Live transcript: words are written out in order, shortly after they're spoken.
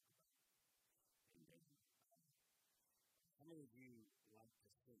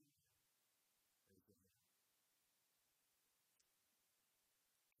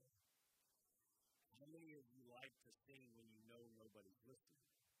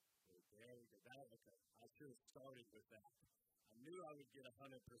should have started with that. I knew I would get 100%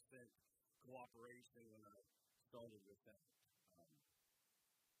 cooperation when I started with that.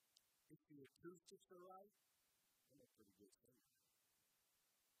 If the acoustics are right, I'm a pretty good singer.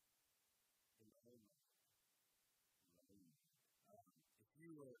 In my own mind. If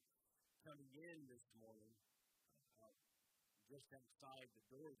you were coming in this morning, just outside the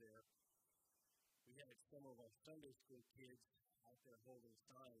door there, we had some of our Sunday school kids out there holding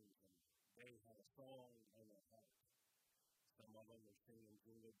signs, and they had a song on their heart. Some of them were singing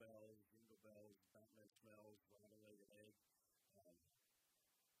Jingle Bells, Batman Smells, Right-O-Lated Egg.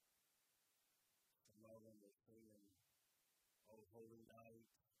 Some of them were singing Oh Holy Night.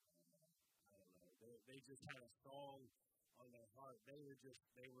 I don't know. They just had a song on their heart. They were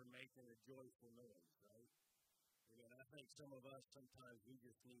making a joyful noise, right? And I think some of us, sometimes we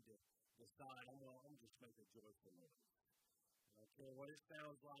just need to decide, I'm going to just make a joyful noise. I don't care what it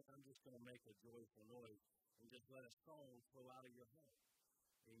sounds like, I'm just going to make a joyful noise and just let a song flow out of your heart.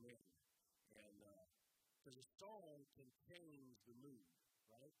 Amen. And because a song can change the mood,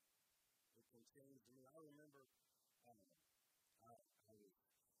 right? It can change the mood. I remember I was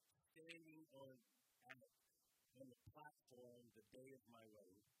standing on the platform the day of my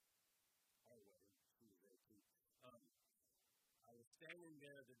wedding. Our wedding. She was there too. I was standing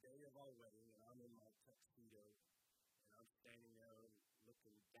there the day of our wedding, and I'm in my tuxedo, and I'm standing there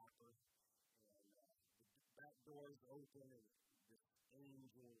looking dapper, and the back door is open, and this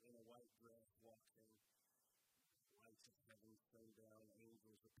angel in a white dress walks in. Lights of heaven shone down,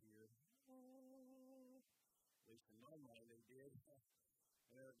 angels appeared. At least in my mind they did.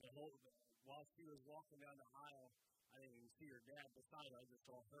 And while she was walking down the aisle, I didn't even see her dad beside her, I just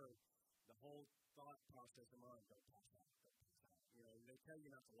saw her. The whole thought process of mine, don't pass out. You know, they tell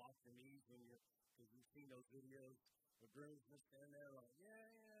you not to lock your knees because you've seen those videos of groomsmen standing there like, yeah,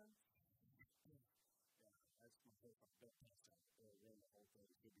 that's my whole thought. Don't pass out. They'll ruin the whole thing.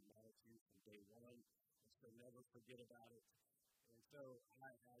 It could be mad at you from day one, and so never forget about it. And so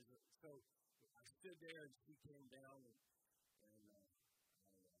I stood there, and she came down, and I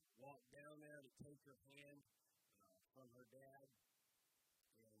walked down there to take her hand from her dad,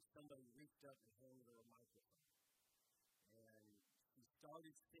 and somebody reached up and handed her a microphone. And she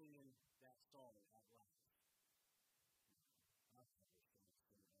started singing that song out loud.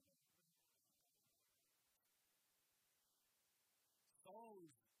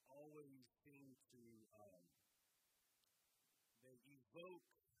 Songs always seem to, they evoke,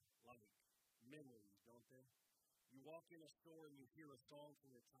 like, memories, don't they? You walk in a store and you hear a song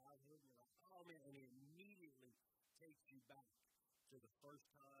from your childhood, and you're like, oh man, and it immediately takes you back to the first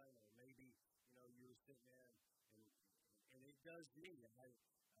time, or maybe, you were sitting there, and it does me. And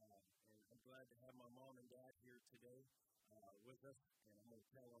I'm glad to have my mom and dad here today with us, and I'm going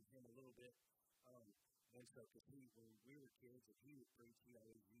to tell on him a little bit. And so, because when we were kids, if he would preach, he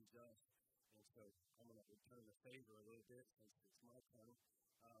always used us. And so, I'm going to return the favor a little bit since it's my turn.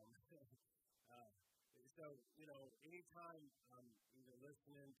 So, anytime I'm either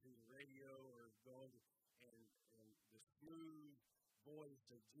listening to the radio or going and the smooth voice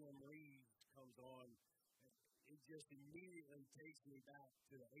of Jim Reeves comes on, it just immediately takes me back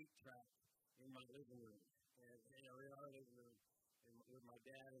to the 8-track in my living room. And in our living room, and with my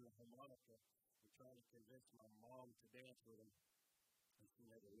dad and the harmonica, and trying to convince my mom to dance with him, and she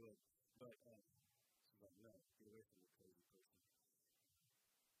never would. But she's like, no, get away from me, crazy person.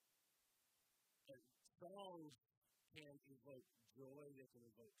 But songs can evoke joy, they can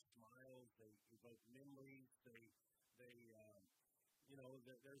evoke smiles, they evoke memories,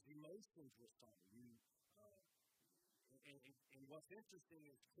 there's emotions with songs. And what's interesting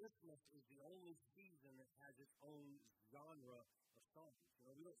is Christmas is the only season that has its own genre of songs.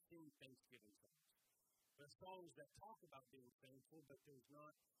 We don't sing Thanksgiving songs. There's songs that talk about being thankful, but there's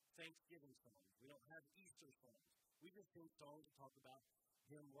not Thanksgiving songs. We don't have Easter songs. We just sing songs that talk about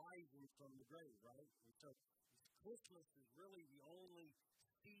Him rising from the grave, right? And so Christmas is really the only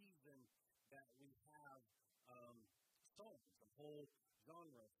season that we have songs, a whole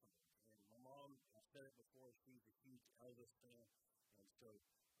genre of songs. And my mom, I've said it before, she's a huge Elvis fan. And so,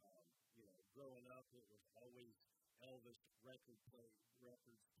 growing up, it was always Elvis records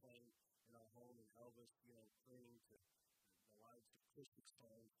playing in our home, and Elvis, clinging to the lives of Christmas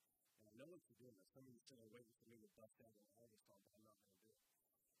songs. And I know what you're doing. Somebody's still waiting for me to bust out an Elvis song, but I'm not going to do it.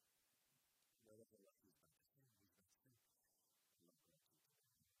 That's what he's about to sing. I'm not going to.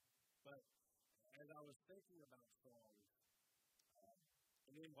 But as I was thinking about songs,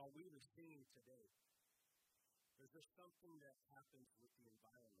 and then while we were singing today, there's just something that happens with the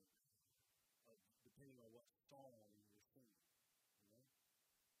environment, depending on what song you're singing.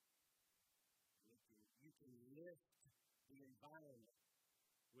 You environment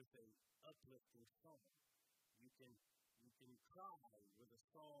with an uplifting song. You can cry with a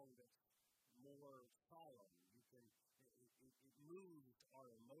song that's more solemn. It moves our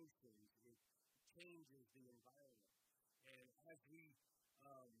emotions. It changes the environment. And as we,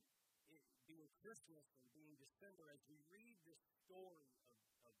 being Christmas and being December, as we read this story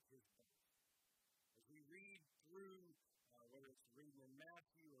of his birth, as we read through, whether it's reading in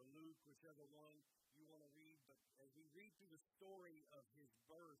Matthew or Luke, whichever one you want to read, but as we read through the story of his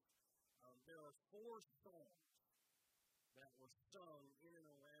birth, there are 4 songs that were sung in and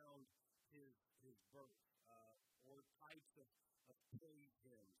around his birth, or types of praise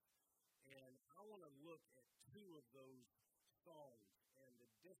hymns. And I want to look at 2 of those songs and the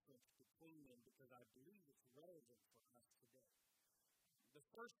difference between them because I believe it's relevant for us today. The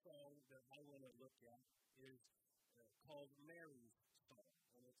first song that I want to look at is called Mary's Song.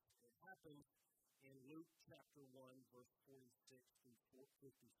 And it happens in Luke chapter 1, verse 46 through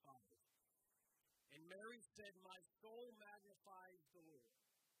 55. And Mary said, "My soul magnifies the Lord,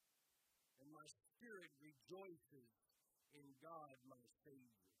 and my spirit rejoices in God my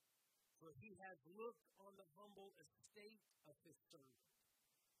Savior. For he has looked on the humble estate of his servant.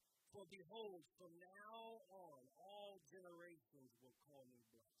 For behold, from now on all generations will call me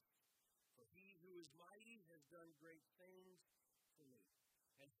blessed. For he who is mighty has done great things for me,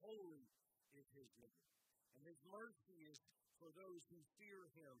 and holy is his name. And his mercy is for those who fear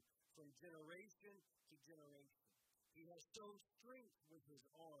him from generation to generation. He has shown strength with his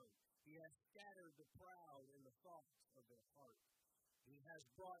arm. He has scattered the proud in the thoughts of their heart. He has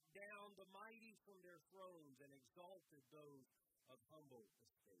brought down the mighty from their thrones and exalted those of humble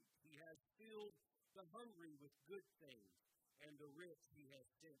estate. He has filled the hungry with good things, and the rich he has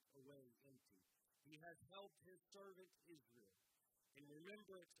sent away empty. He has helped his servant Israel in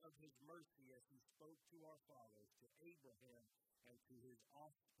remembrance of his mercy as he spoke to our fathers, to Abraham, and to his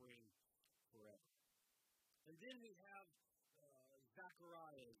offspring forever." And then we have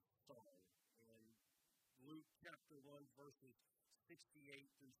Zechariah's song in Luke chapter 1, verses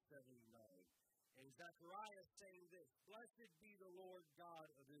 68 through 79. And Zechariah saying this, "Blessed be the Lord God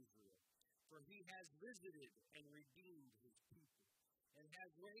of Israel, for he has visited and redeemed his people, and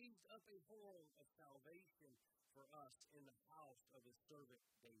has raised up a horn of salvation for us in the house of his servant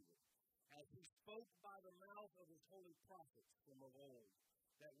David, as he spoke by the mouth of his holy prophets from of old,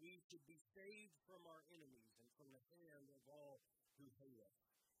 that we should be saved from our enemies and from the hand of all who hate us,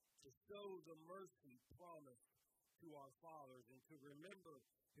 to show the mercy promised to our fathers, and to remember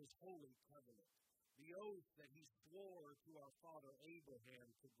his holy covenant, the oath that he swore to our father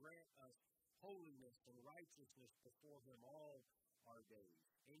Abraham, to grant us holiness and righteousness before him all our days.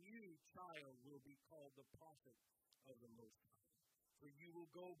 And you, child, will be called the prophet of the Most High. For you will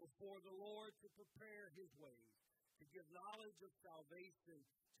go before the Lord to prepare his ways, to give knowledge of salvation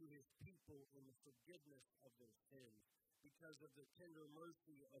to his people in the forgiveness of their sins, because of the tender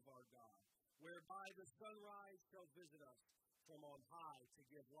mercy of our God, whereby the sunrise shall visit us from on high, to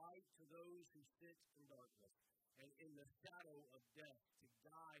give light to those who sit in darkness, and in the shadow of death, to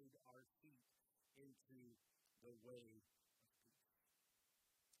guide our feet into the way of peace."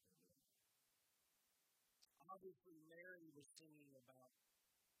 Amen. Obviously, Mary was singing about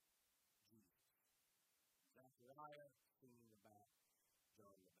Jesus. Zechariah singing about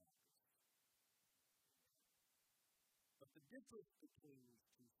John the Baptist. But the difference between these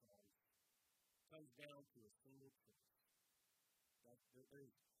 2 songs comes down to a single truth. There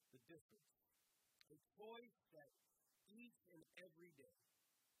is the difference. A choice that each and every day,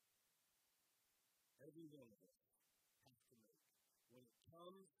 every one of us has to make when it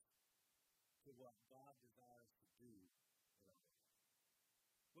comes to what God desires to do in our life.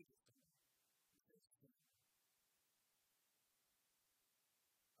 Look at somebody. He says, "Sing."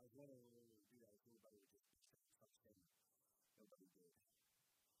 I was wondering when we would do that if anybody would just start singing. Nobody did.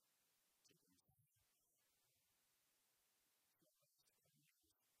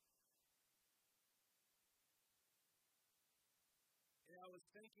 And I was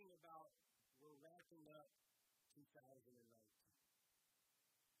thinking about, we're wrapping up 2019.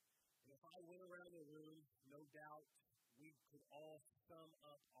 And if I went around the room, no doubt we could all sum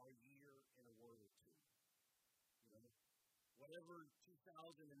up our year in a word or 2. You know, whatever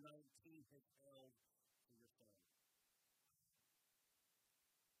 2019 has held for your family.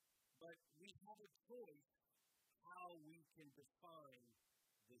 But we have a choice how we can define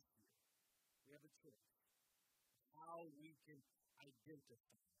this year. We have a choice how we can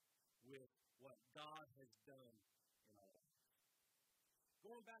identify with what God has done in our lives.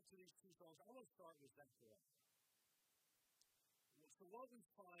 Going back to these 2 songs, I want to start with Zechariah. So what we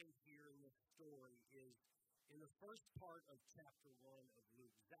find here in this story is In the first part of chapter 1 of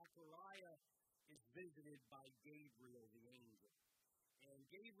Luke, Zechariah is visited by Gabriel the angel. And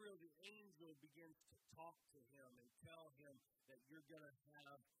Gabriel the angel begins to talk to him and tell him that you're going to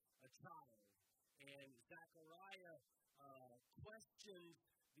have a child. And Zechariah questions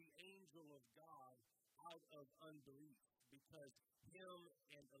the angel of God out of unbelief because him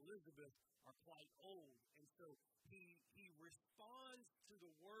and Elizabeth are quite old. And so he responds to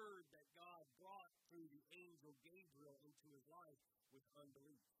the word that God brought through the angel Gabriel into his life with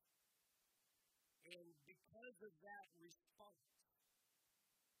unbelief. And because of that response,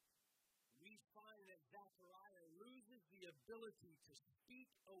 we find that Zechariah loses the ability to speak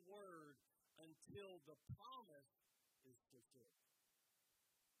a word until the promise is fulfilled.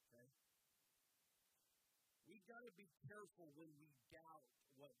 Okay? We've got to be careful when we doubt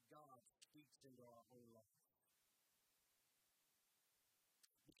what God speaks into our own lives.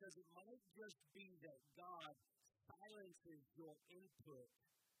 Because it might just be that God silences your input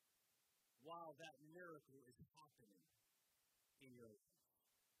while that miracle is happening in your life.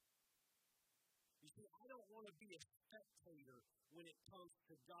 You see, I don't want to be a spectator when it comes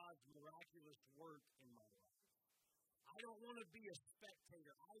to God's miraculous work in my life. I don't want to be a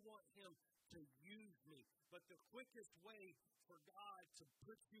spectator. I want Him to use me. But the quickest way for God to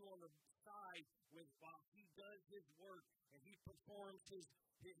put you on the side while He does His work and He performs His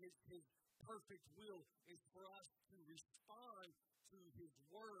perfect will is for us to respond to His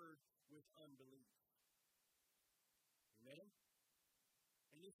word with unbelief. Amen?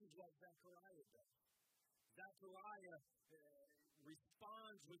 And this is what Zechariah does. Zechariah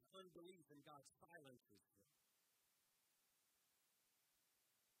responds with unbelief, and God silences him.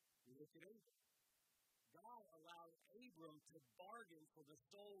 You look at Abram. God allowed Abram to bargain for the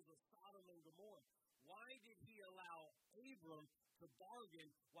souls of Sodom and Gomorrah. Why did He allow Abram to bargain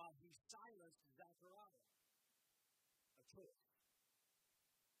while He silenced Zechariah? A choice.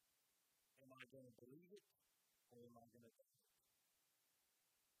 Am I going to believe it, or am I going to doubt it?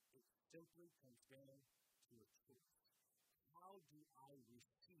 It simply comes down to a choice. How do I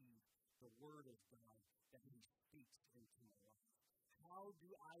receive the word of God that He speaks into my life? How do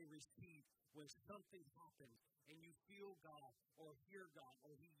I receive when something happens and you feel God or hear God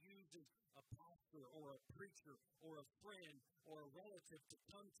or He uses a pastor or a preacher or a friend or a relative to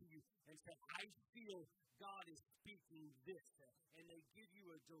come to you and say, I feel God is speaking this, and they give you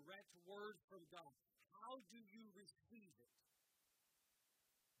a direct word from God? How do you receive it?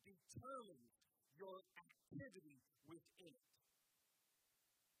 Determines your activity within it.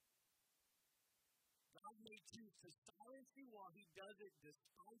 God may choose to silence you while He does it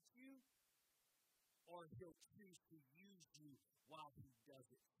despite you, or He'll choose to use you while He does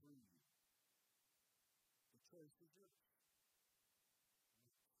it through you. The choice is yours.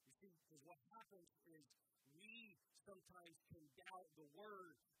 You see, because what happens is we sometimes can doubt the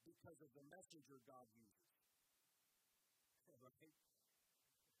word because of the messenger God uses. Right?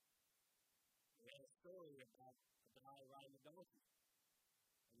 We had a story about a guy riding a donkey,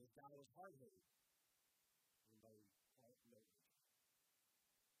 and this guy was hard-headed. Anybody quite know it?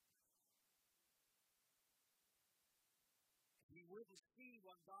 He wouldn't see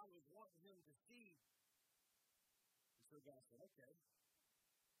what God was wanting him to see. And so God said, okay,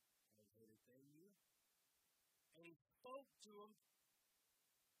 I don't hear anything to you. And He spoke to him,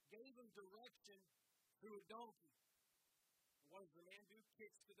 gave him direction through a donkey. And what does the man do?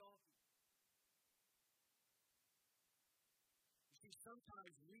 Kicks the donkey. You see,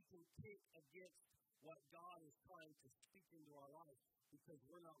 sometimes we can kick against what God is trying to speak into our life because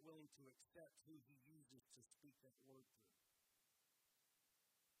we're not willing to accept who He uses to speak that word through.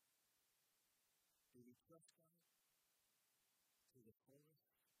 Do we trust God to the fullest?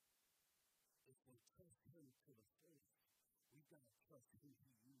 If we trust Him to the fullest, we've got to trust who He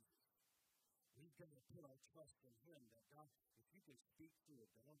uses. We've got to put our trust in Him that God, if you can speak through a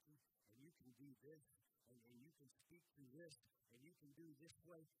donkey, and you can do this, and you can speak through this, and you can do this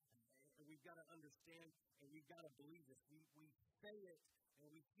way, and we've got to understand, and we've got to believe this. We say it,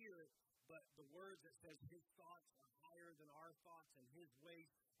 and we hear it, but the word that says His thoughts are higher than our thoughts, and His ways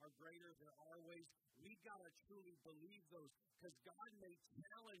are greater than our ways, we've got to truly believe those, because God may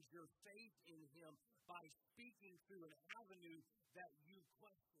challenge your faith in Him by speaking through an avenue that you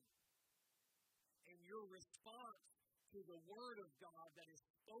question. And your response to the word of God that is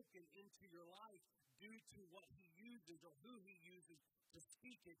spoken into your life due to what He uses or who He uses to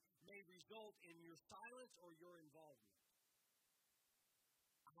speak it may result in your silence or your involvement.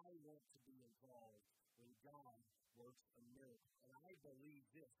 I want to be involved when God works a miracle. And I believe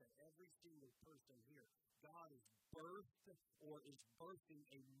this, that every single person here, God is birthed or is birthing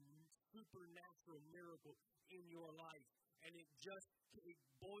a supernatural miracle in your life. And it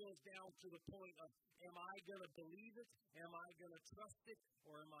boils down to the point of, am I going to believe it? Am I going to trust it?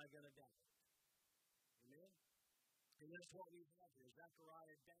 Or am I going to doubt it? Amen? And that's what we have here.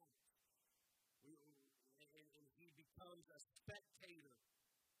 Zechariah doubts. And he becomes a spectator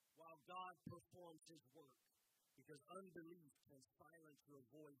while God performs his work. Because unbelief can silence your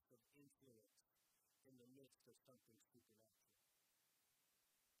voice of influence in the midst of something supernatural.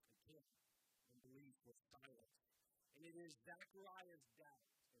 It can't. Unbelief will silence. And it is Zechariah's doubt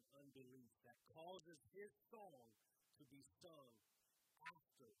and unbelief that causes his song to be sung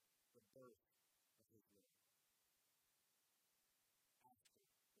after the birth of his Lord. After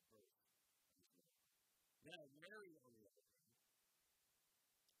the birth of his Lord. Now, Mary, on the other hand,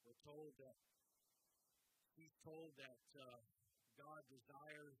 we're told that he's told that God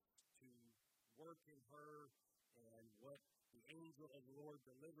desires to work in her and what the angel of the Lord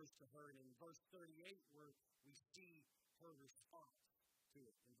delivers to her. And in verse 38, where we see her response to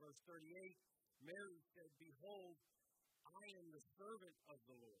it. In verse 38, Mary said, "Behold, I am the servant of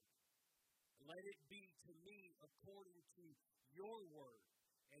the Lord. Let it be to me according to your word."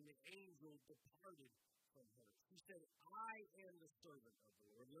 And the angel departed from her. She said, "I am the servant of the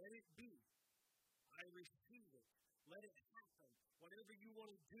Lord. Let it be. I receive it. Let it happen. Whatever you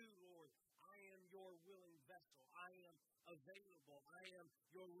want to do, Lord, I am your willing vessel. I am available. I am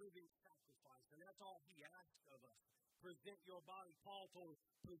your living sacrifice." And that's all he asks of us. Present your body. Paul told us,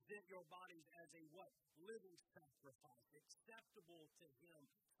 present your bodies as a what? Living sacrifice, acceptable to him,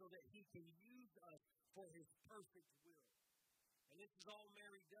 so that he can use us for his perfect will. And this is all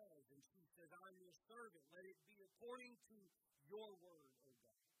Mary does. And she says, "I'm your servant. Let it be according to your word, O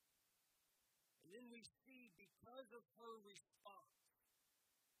God." And then we see, because of her response,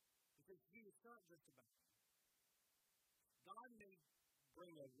 because she is not just about you. God may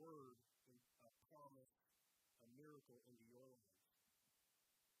bring a word, a promise, a miracle into your life.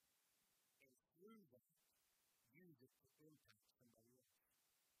 And through that, use it to impact somebody else.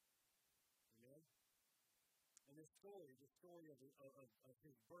 Amen? And the story of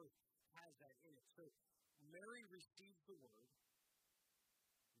his birth has that in it. So Mary receives the word.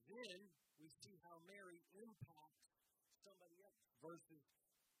 Then we see how Mary impacts somebody else. Verses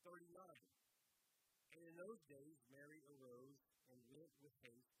 39. "And in those days, Mary arose and went with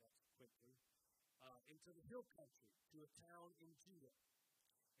haste," that's quickly, "into the hill country, to a town in Judah.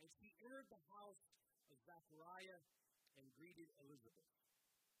 And she entered the house of Zechariah and greeted Elizabeth.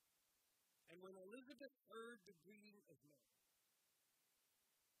 And when Elizabeth heard the greeting of Mary,"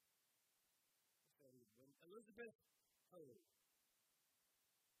 when Elizabeth heard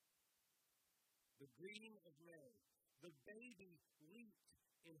the greeting of Mary, the baby leaped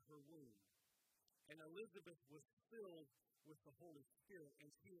in her womb. And Elizabeth was filled with the Holy Spirit.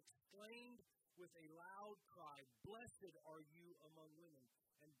 And she exclaimed with a loud cry, "Blessed are you among women,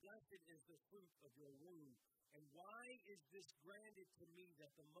 and blessed is the fruit of your womb. And why is this granted to me,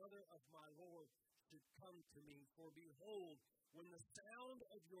 that the mother of my Lord should come to me? For behold, when the sound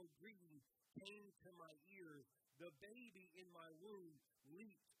of your greeting came to my ears, the baby in my womb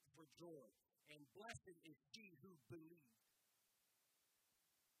leaped for joy. And blessed is she who believed."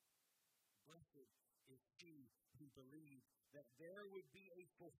 Blessed is she who believed that there would be a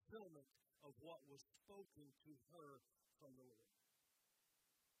fulfillment of what was spoken to her from the Lord.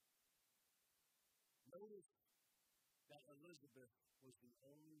 Notice that Elizabeth was the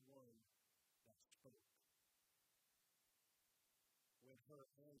only one that spoke when her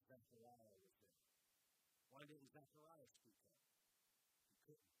and Zechariah was there. Why didn't Zechariah speak up? He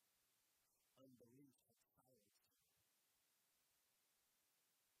couldn't. Unbelief had silenced him.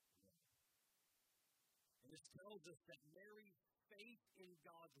 And this tells us that Mary's faith in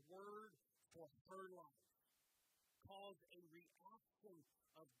God's word for her life caused a reaction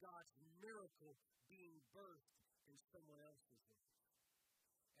of God's miracle being birthed in someone else's life.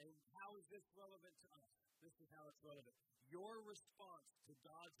 And how is this relevant to us? This is how it's relevant. Your response to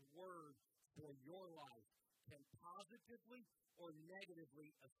God's word for your life can positively or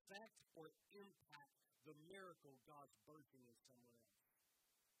negatively affect or impact the miracle God's birthing in someone else.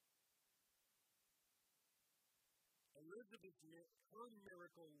 Elizabeth, her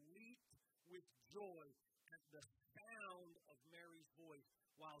miracle leaped with joy at the sound of Mary's voice,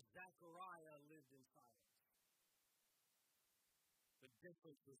 while Zechariah lived in silence. The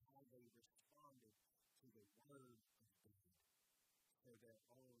difference was how they responded to the word of God for their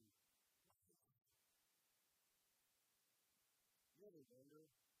own life. You ever wonder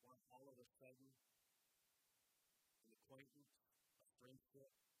why all of a sudden an acquaintance, a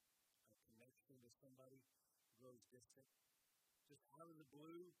friendship, a connection with somebody grows distant? Just out of the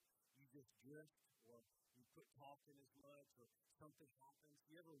blue, you just drift, or you quit talking as much, or something happens?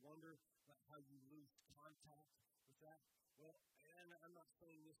 You ever wonder how you lose contact with that? Well, and I'm not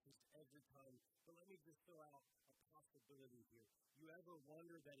saying this is every time, but let me just throw out a possibility here. You ever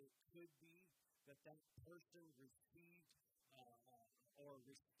wonder that it could be that person received or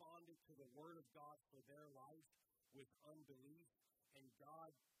responded to the Word of God for their life with unbelief, and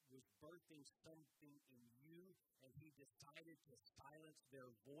God was birthing something in you, and He decided to silence their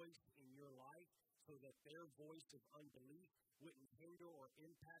voice in your life so that their voice of unbelief wouldn't hinder or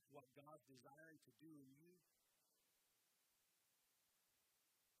impact what God's desiring to do in you?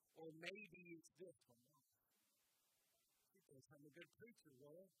 Or maybe it's this one. She thinks I'm a good preacher,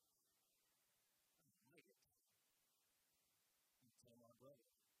 Will. I don't like it. You tell my brother.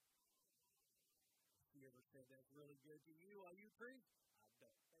 You ever said that's really good to you while you preach? I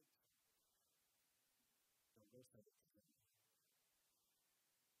don't think so. Don't go say it to them.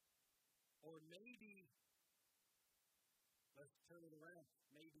 Or maybe, let's turn it around,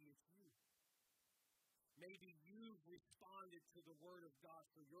 maybe it's you. Maybe you've responded to the Word of God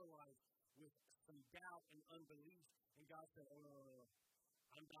for your life with some doubt and unbelief, and God said, oh,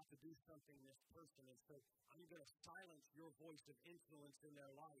 I'm about to do something in this person, and so I'm going to silence your voice of influence in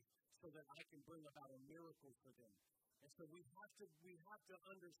their life so that I can bring about a miracle for them. And so we have to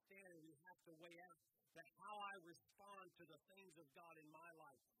understand, and we have to weigh out that how I respond to the things of God in my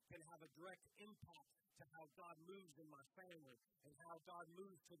life can have a direct impact to how God moves in my family, and how God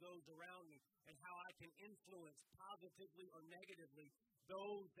moves to those around me, and how I can influence positively or negatively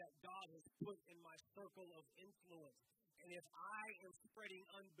those that God has put in my circle of influence. And if I am spreading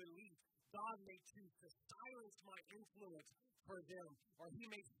unbelief, God may choose to silence my influence for them, or He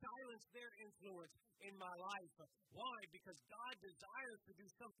may silence their influence in my life. Why? Because God desires to do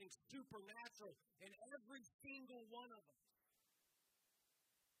something supernatural in every single one of us.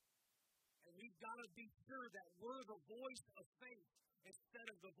 And we've got to be sure that we're the voice of faith instead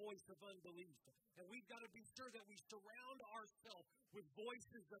of the voice of unbelief. And we've got to be sure that we surround ourselves with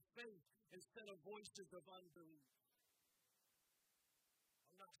voices of faith instead of voices of unbelief.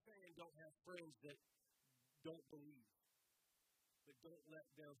 I'm not saying don't have friends that don't believe, but don't let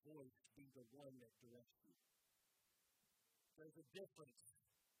their voice be the one that directs you. There's a difference.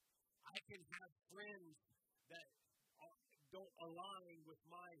 I can have friends that don't align with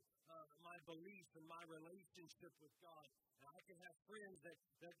my belief and my relationship with God. And I can have friends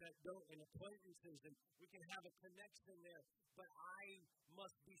that don't, and acquaintances, and we can have a connection there. But I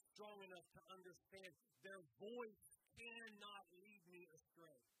must be strong enough to understand their voice cannot lead me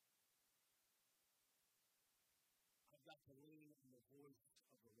astray. I've got to lean on the voice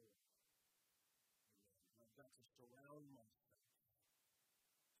of the Lord. Amen. I've got to surround myself.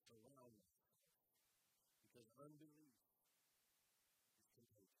 Because unbelief is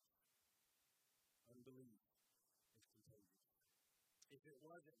contagious. Unbelief is contagious. If it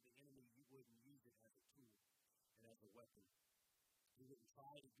wasn't, the enemy, you wouldn't use it as a tool and as a weapon. He wouldn't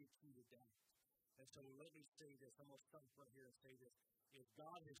try to get you to doubt. And so let me say this. I'm going to stop right here and say this. If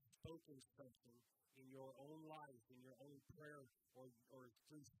God has spoken something in your own life, in your own prayer, or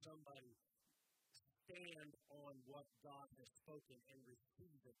through somebody, stand on what God has spoken and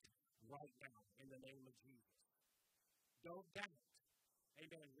receive it right now in the name of Jesus. Don't doubt.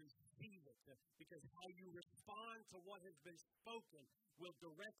 Amen. Receive it. Because how you respond to what has been spoken will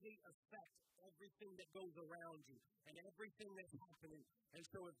directly affect everything that goes around you and everything that's happening. And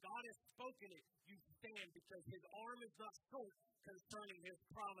so if God has spoken it, you stand, because His arm is not short concerning His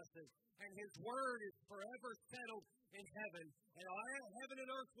promises. And His word is forever settled in heaven. And heaven and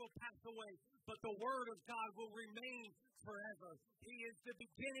earth will pass away, but the word of God will remain forever. He is the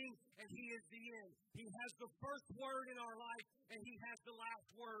beginning and He is the end. He has the first word in our life, and He has the last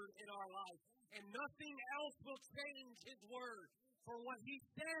word in our life. And nothing else will change His word. For what He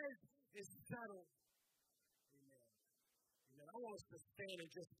says is settled. Amen. Amen. I want us to stand and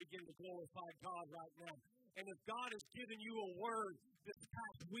just begin to glorify God right now. And if God has given you a word this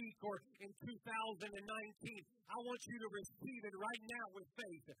past week or in 2019, I want you to receive it right now with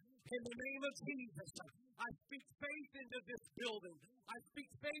faith. In the name of Jesus, I speak faith into this building. I speak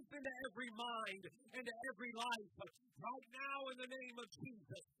faith into every mind, into every life. Right now, in the name of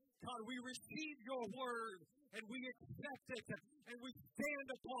Jesus, God, we receive your word, and we accept it, and we stand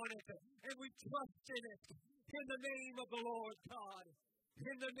upon it, and we trust in it. In the name of the Lord, God.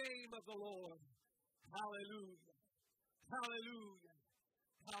 In the name of the Lord. Hallelujah. Hallelujah.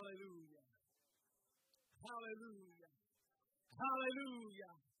 Hallelujah. Hallelujah.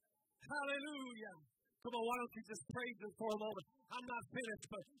 Hallelujah. Hallelujah. Come on, why don't you just praise Him for a moment? I'm not finished,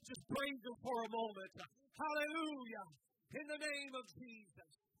 but just praise Him for a moment. Hallelujah. In the name of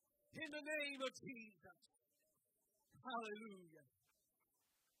Jesus. In the name of Jesus. Hallelujah.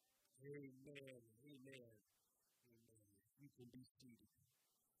 Amen. Amen. Amen. You can be seated.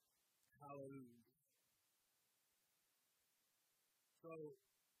 Hallelujah. So,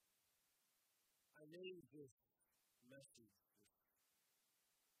 I named this message,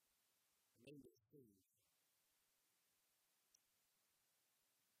 I named it Sing.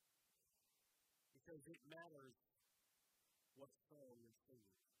 Because it matters what song you're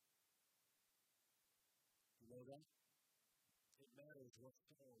singing. You know that? It matters what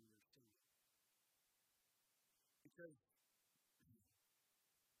song you're singing. Because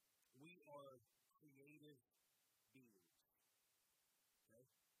we are creative beings. Okay?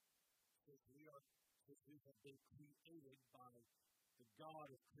 Since we have been created by the God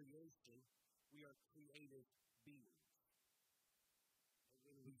of creation, we are creative beings.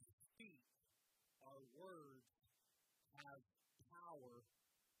 And when we speak, our words have power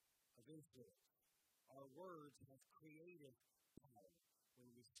of influence. Our words have creative power when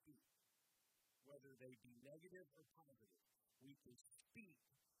we speak, whether they be negative or positive. We can speak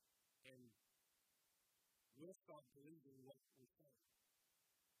and we'll start believing what we're saying.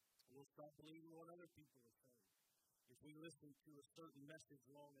 We'll start believing what other people are saying. If we listen to a certain message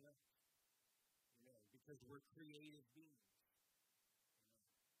long enough, because we're creative beings.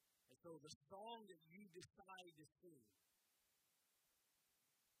 And so the song that you decide to sing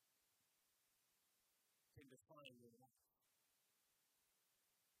can define your life.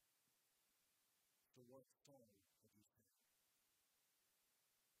 So what song have you sung?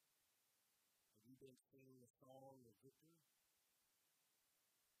 Have you been singing a song of victory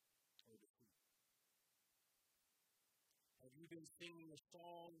or defeat? Have you been singing a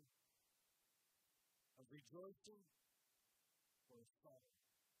song of rejoicing or a song?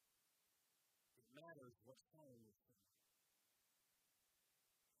 It matters what song you sing.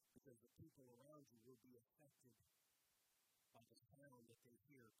 Because the people around you will be affected by the sound that they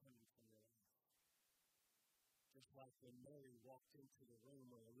hear coming from your life. Just like when Mary walked into the room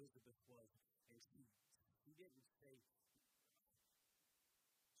where Elizabeth was, and she didn't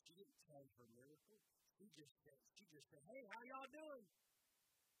tell her miracle. She just said, hey, how y'all doing?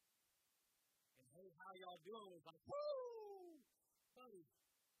 And hey, how y'all doing was like, woo! Buddy,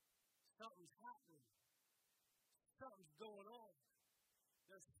 something's happening. Something's going on.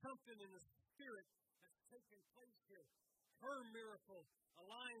 There's something in the spirit that's taking place here. Her miracle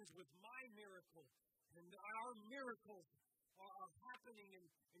aligns with my miracle. And our miracles are happening,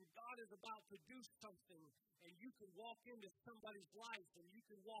 and God is about to do something. And you can walk into somebody's life, and you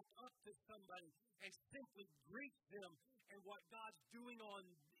can walk up to somebody and simply greet them. And what God's doing on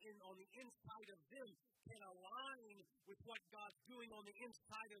the inside of them can align with what God's doing on the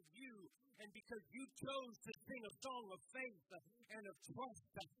inside of you. And because you chose to sing a song of faith and of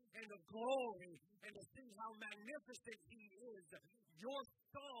trust and of glory and to sing how magnificent He is, your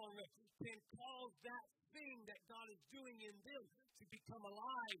song can cause that thing that God is doing in them to become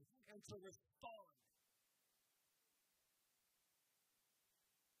alive and to respond.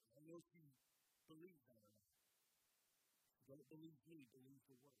 I don't know if you believe that or not. If you don't believe me, believe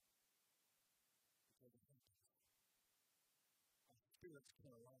the Word. Because it happens. Our spirits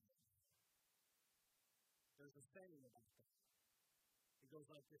can align. There's a saying about that. It goes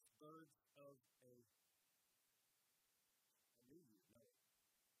like this: birds of a million. No.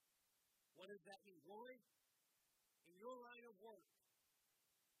 What does that mean? Roy, in your line of work,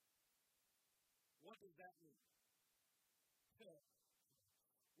 what does that mean? Well,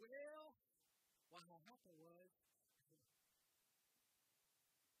 what happened was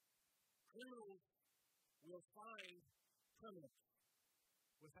criminals will find criminals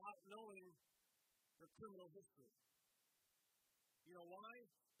without knowing their criminal history. You know why?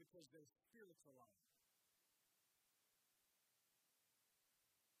 Because their spirits alive.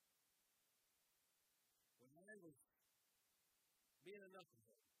 When I was being a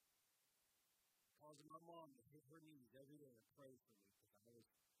knucklehead, causing my mom to hit her knees every day and pray for me because I was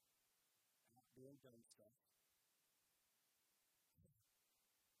out doing dumb stuff.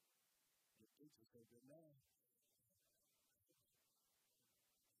 The teacher said, good man.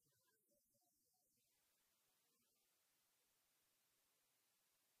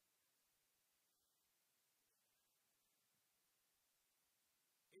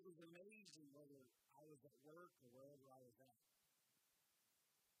 It was amazing whether I was at work or wherever I was at.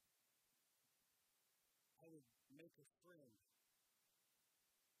 I would make a friend.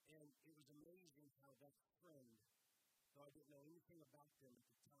 And it was amazing how that friend, though I didn't know anything about them at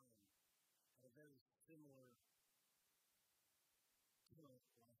the time, had a very similar current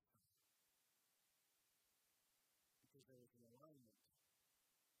lifestyle. Because there was an alignment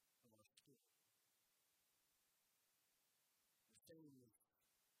of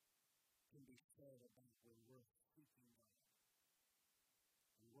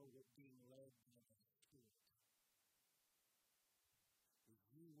but being led by the Spirit.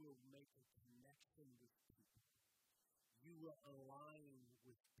 You will make a connection with people. You will align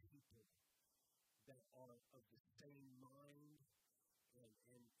with people that are of the same mind and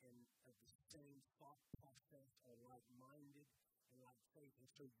of the same thought process, are like-minded and like faith. And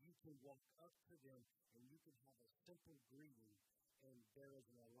so you can walk up to them and you can have a simple greeting, and there is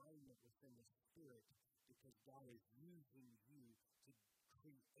an alignment within the Spirit because God is using you to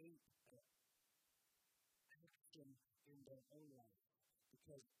create an action in their own life.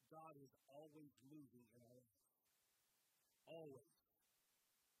 Because God is always moving in our life. Always.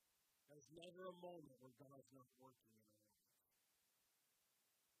 There's never a moment where God's not working in our life.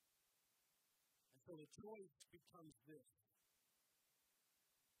 And so the choice becomes this.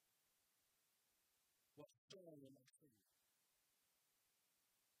 What song am I singing?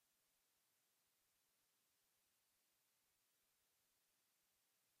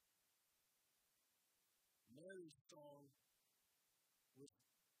 Mary's song was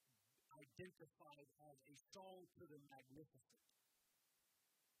identified as a song to the magnificent.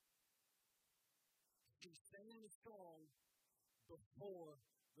 She sang the song before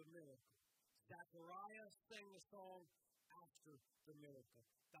the miracle. Zechariah sang the song after the miracle.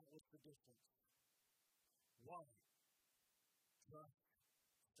 That was the difference. Why? Trust,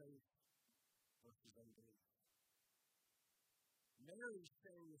 faith versus unbelief. Mary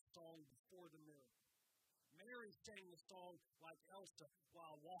sang the song before the miracle. Mary sang the song like Elsa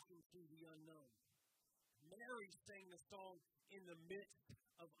while walking through the unknown. Mary sang the song in the midst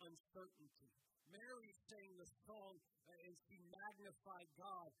of uncertainty. Mary sang the song and she magnified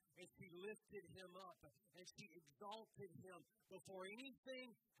God and she lifted him up and she exalted him before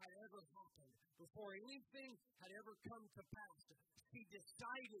anything had ever happened, before anything had ever come to pass. She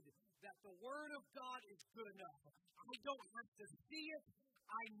decided that the Word of God is good enough. I don't have to see it.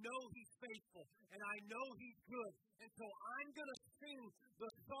 I know He's faithful, and I know He's good. And so I'm going to sing the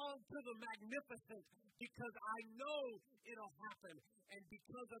song to the magnificent because I know it'll happen. And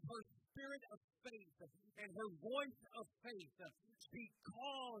because of her spirit of faith and her voice of faith, she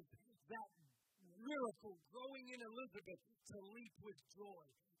caused that miracle growing in Elizabeth to leap with joy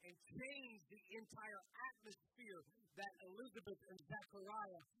and change the entire atmosphere that Elizabeth and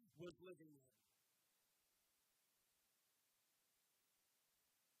Zechariah was living in.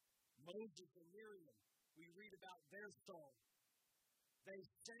 Moses and Miriam, we read about their song. They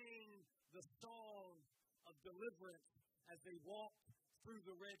sang the song of deliverance as they walked through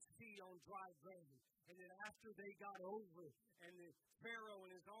the Red Sea on dry ground. And then after they got over and the Pharaoh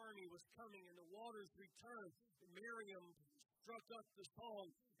and his army was coming and the waters returned, Miriam struck up the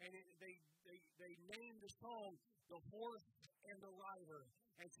song and they named the song The Horse and the Rider.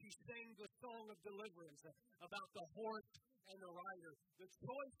 And she sang the song of deliverance about the horse and the rider. The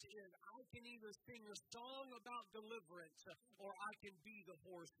choice is I can either sing a song about deliverance or I can be the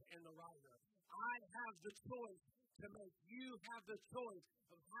horse and the rider. I have the choice to make. You have the choice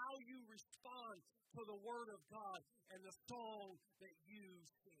of how you respond to the Word of God and the song that you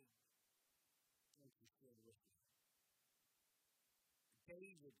sing. Thank you, share with me.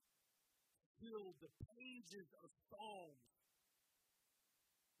 David filled the pages of Psalms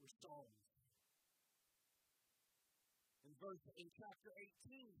with songs. In chapter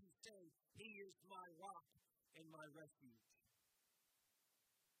 18, he says, He is my rock and my refuge.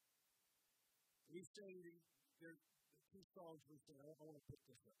 We sing the two songs we sing. I want to put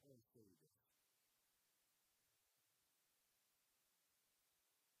this up. I want to show you this.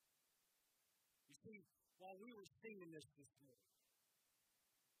 You see, while we were singing this morning,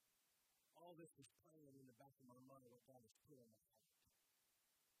 all this was playing in the back of my mind what God has put on my heart.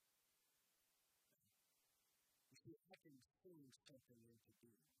 You see, I can sing something into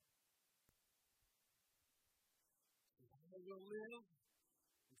being. I will live.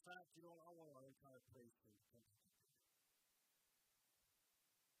 In fact, you know, I want our entire praise team to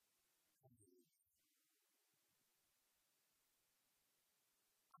come together.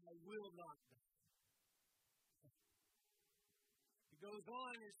 I will not die. It goes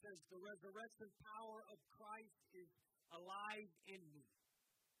on, it says, the resurrection power of Christ is alive in me.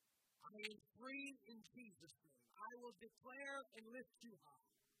 I am free in Jesus' name. I will declare and lift you high.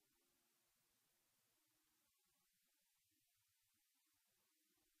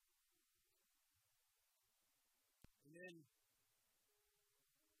 And then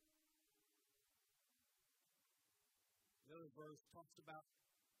the other verse talks about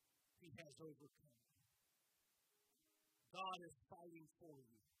He has overcome. God is fighting for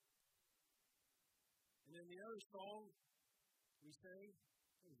you. And then the other song we sing,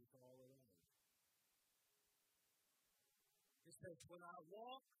 what is it all around? It says, when I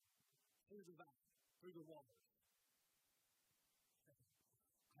walk through the valley, through the waters,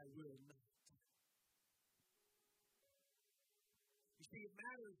 I will not. You see, it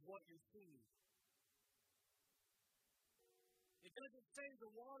matters what you're seeing. It doesn't say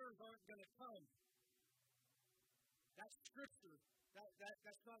the waters aren't going to come. That's scripture.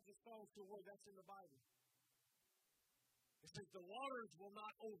 That's not just songs to word. That's in the Bible. It says the waters will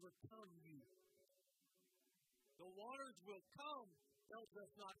not overcome you. The waters will come. They'll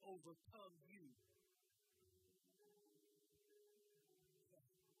just not overcome you.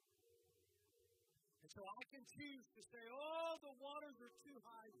 And so I can choose to say, oh, the waters are too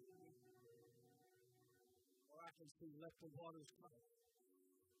high for me. Or I can say, let the waters come,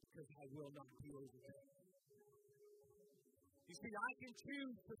 because I will not be overcome. You see, I can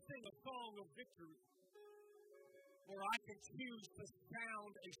choose to sing a song of victory, or I can choose to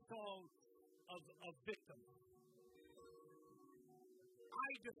sound a song of victim.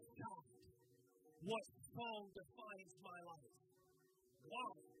 I decide what song defines my life.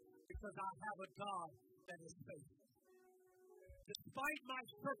 Why? Because I have a God that is faithful. Despite my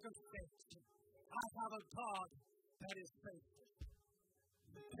circumstances, I have a God that is faithful.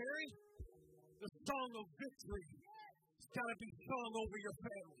 Terry, the song of victory has got to be sung over your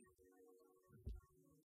family.